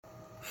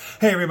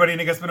Hey everybody,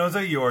 Nick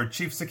Espinosa, your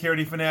Chief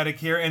Security Fanatic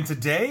here, and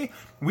today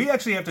we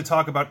actually have to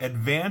talk about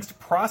advanced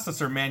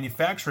processor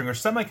manufacturing or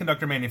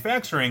semiconductor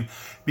manufacturing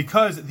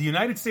because the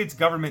United States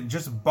government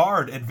just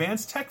barred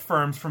advanced tech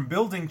firms from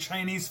building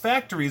Chinese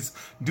factories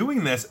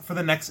doing this for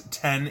the next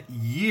 10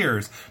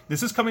 years.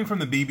 This is coming from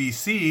the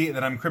BBC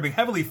that I'm cribbing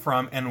heavily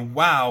from, and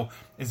wow,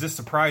 is this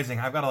surprising?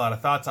 I've got a lot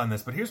of thoughts on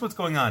this, but here's what's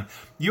going on.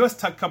 U.S.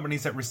 tech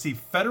companies that receive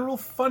federal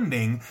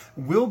funding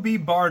will be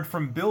barred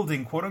from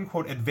building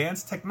quote-unquote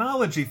advanced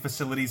technology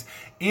facilities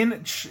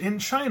in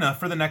China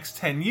for the next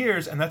 10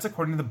 years, and that's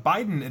according to the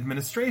Biden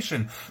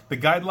administration. The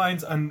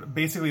guidelines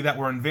basically that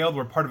were unveiled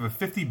were part of a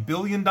 $50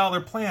 billion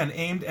plan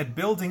aimed at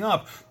building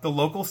up the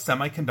local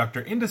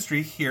semiconductor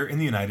industry here in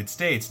the United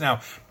States. Now,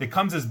 it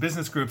comes as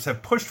business groups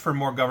have pushed for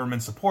more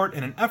government support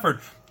in an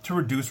effort to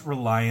reduce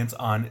reliance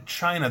on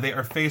China. They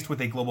are faced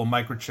with a global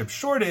microchip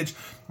shortage,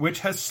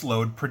 which has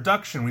slowed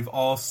production. We've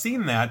all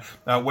seen that,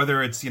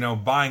 whether it's,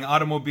 buying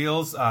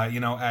automobiles.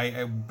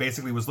 I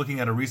basically was looking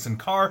at a recent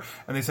car,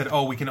 and they said,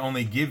 oh, we can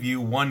only give you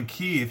one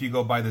key. If you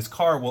go buy this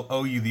car, we'll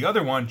owe you the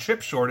other one.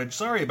 Chip shortage,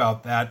 sorry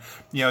about that.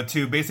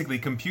 To basically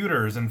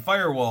computers and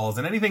firewalls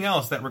and anything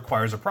else that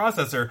requires a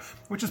processor,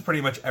 which is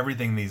pretty much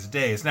everything these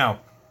days.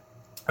 Now,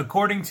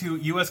 according to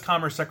U.S.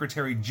 Commerce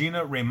Secretary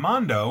Gina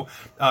Raimondo,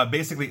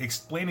 basically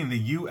explaining the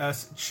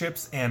U.S.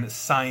 Chips and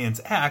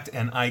Science Act,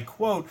 and I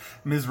quote,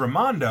 Ms.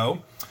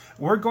 Raimondo,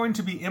 "We're going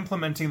to be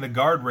implementing the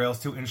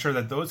guardrails to ensure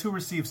that those who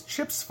receive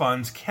CHIPS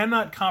funds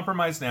cannot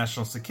compromise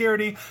national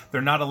security.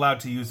 They're not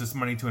allowed to use this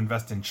money to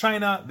invest in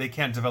China. They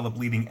can't develop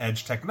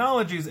leading-edge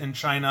technologies in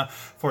China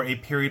for a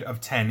period of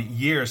 10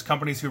 years.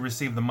 Companies who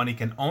receive the money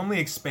can only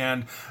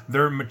expand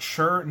their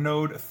mature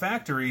node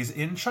factories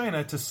in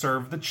China to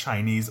serve the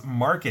Chinese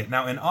market."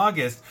 Now, in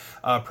August,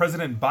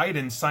 President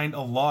Biden signed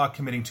a law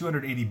committing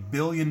 $280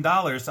 billion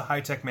to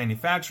high-tech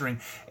manufacturing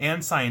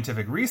and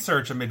scientific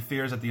research amid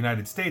fears that the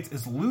United States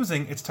is losing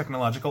its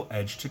technological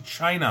edge to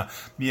China.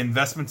 The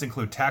investments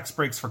include tax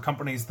breaks for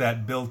companies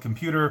that build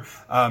computer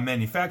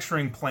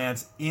manufacturing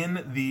plants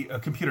in the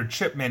computer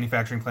chip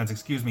manufacturing plants,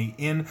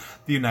 in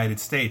the United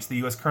States. The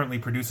U.S. currently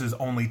produces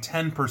only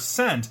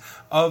 10%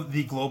 of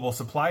the global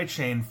supply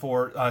chain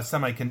for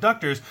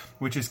semiconductors,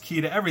 which is key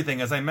to everything,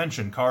 as I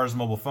mentioned, cars,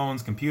 mobile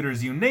phones,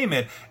 computers, you name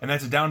it, and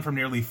that's down from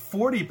nearly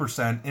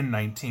 40% in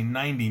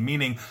 1990,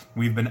 meaning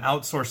we've been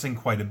outsourcing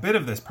quite a bit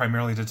of this,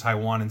 primarily to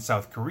Taiwan and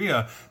South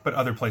Korea, but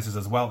other places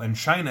as well. And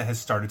China has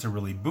started to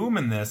really boom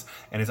in this,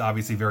 and it's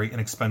obviously very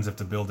inexpensive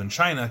to build in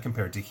China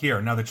compared to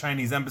here. Now, the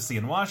Chinese embassy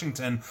in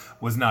Washington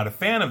was not a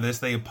fan of this.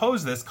 They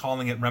opposed this,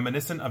 calling it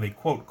reminiscent of a,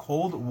 quote,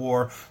 Cold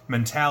War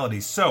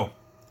mentality. So,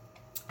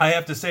 I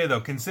have to say,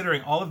 though,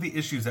 considering all of the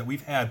issues that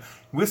we've had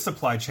with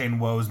supply chain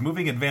woes,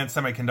 moving advanced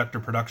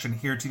semiconductor production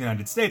here to the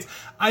United States,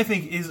 I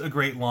think is a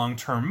great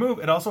long-term move.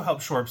 It also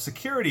helps shore up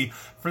security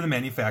for the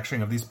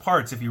manufacturing of these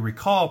parts. If you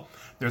recall,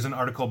 there's an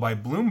article by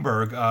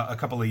Bloomberg a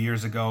couple of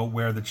years ago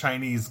where the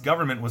Chinese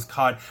government was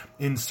caught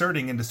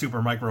inserting into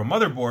Supermicro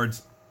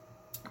motherboards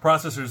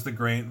processors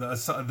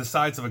the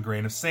size of a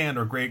grain of sand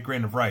or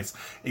grain of rice,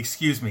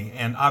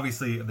 and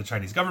obviously the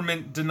Chinese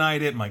government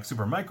denied it,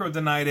 Supermicro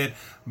denied it,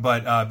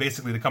 but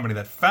basically the company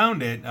that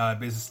found it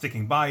is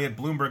sticking by it.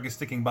 Bloomberg is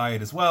sticking by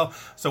it as well,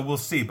 so we'll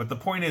see. But the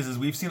point is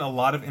we've seen a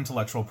lot of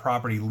intellectual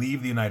property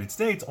leave the United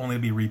States only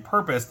to be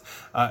repurposed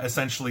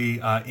essentially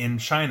in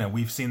China.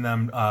 We've seen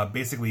them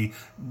basically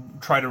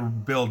try to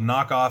build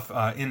knockoff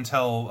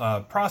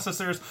Intel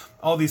processors,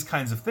 all these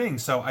kinds of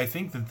things. So I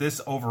think that this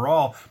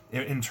overall,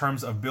 in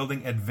terms of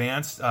building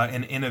advanced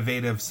and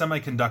innovative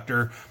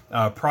semiconductor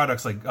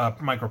products like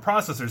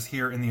microprocessors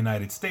here in the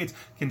United States,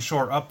 can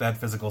shore up that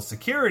physical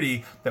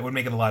security that would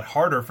make it a lot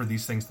harder for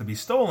these things to be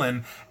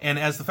stolen. And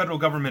as the federal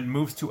government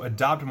moves to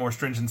adopt more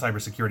stringent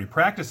cybersecurity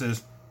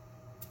practices,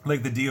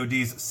 like the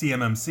DoD's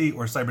CMMC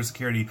or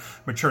Cybersecurity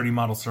Maturity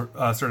Model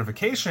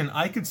certification,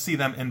 I could see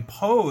them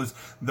impose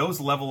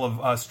those level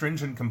of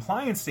stringent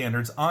compliance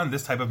standards on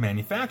this type of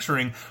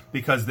manufacturing,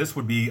 because this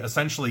would be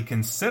essentially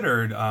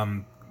considered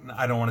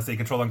I don't want to say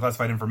controlled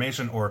unclassified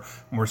information or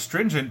more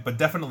stringent, but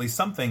definitely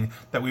something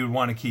that we would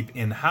want to keep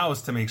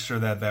in-house to make sure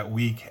that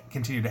we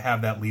continue to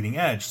have that leading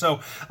edge.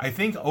 So I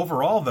think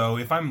overall, though,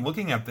 if I'm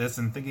looking at this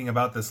and thinking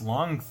about this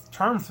long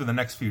term through the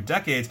next few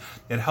decades,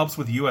 it helps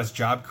with U.S.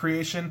 job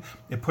creation.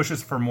 It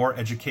pushes for more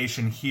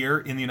education here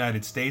in the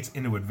United States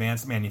into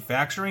advanced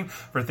manufacturing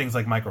for things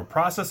like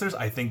microprocessors.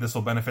 I think this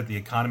will benefit the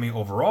economy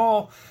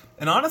overall.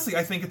 And honestly,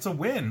 I think it's a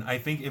win. I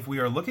think if we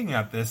are looking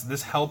at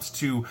this helps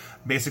to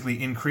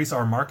basically increase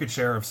our market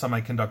share of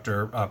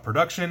semiconductor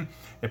production.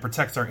 It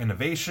protects our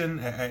innovation.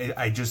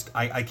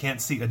 I can't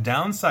see a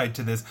downside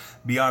to this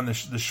beyond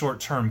the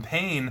short-term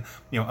pain,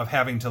 of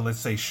having to, let's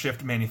say,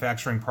 shift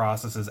manufacturing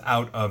processes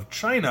out of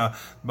China.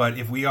 But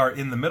if we are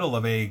in the middle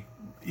of a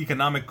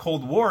economic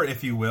Cold War,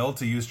 if you will,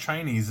 to use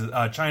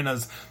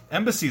China's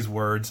embassy's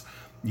words,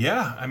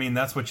 Yeah, I mean,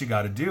 that's what you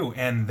got to do.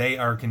 And they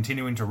are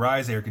continuing to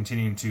rise. They are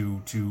continuing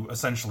to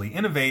essentially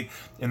innovate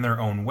in their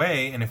own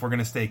way. And if we're going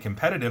to stay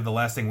competitive, the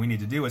last thing we need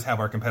to do is have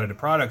our competitive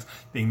products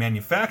being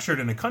manufactured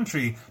in a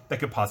country that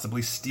could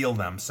possibly steal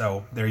them.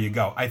 So there you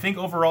go. I think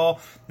overall,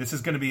 this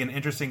is going to be an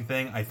interesting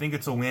thing. I think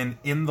it's a win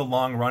in the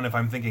long run if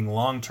I'm thinking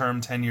long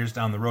term, 10 years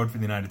down the road for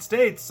the United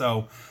States.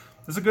 So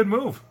it's a good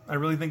move. I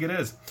really think it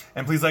is.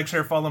 And please like,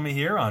 share, follow me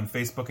here on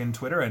Facebook and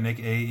Twitter at Nick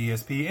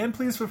AESP. And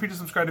please feel free to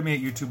subscribe to me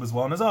at YouTube as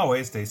well. And as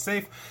always, stay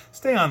safe,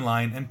 stay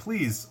online, and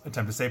please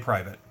attempt to stay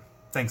private.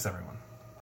 Thanks, everyone.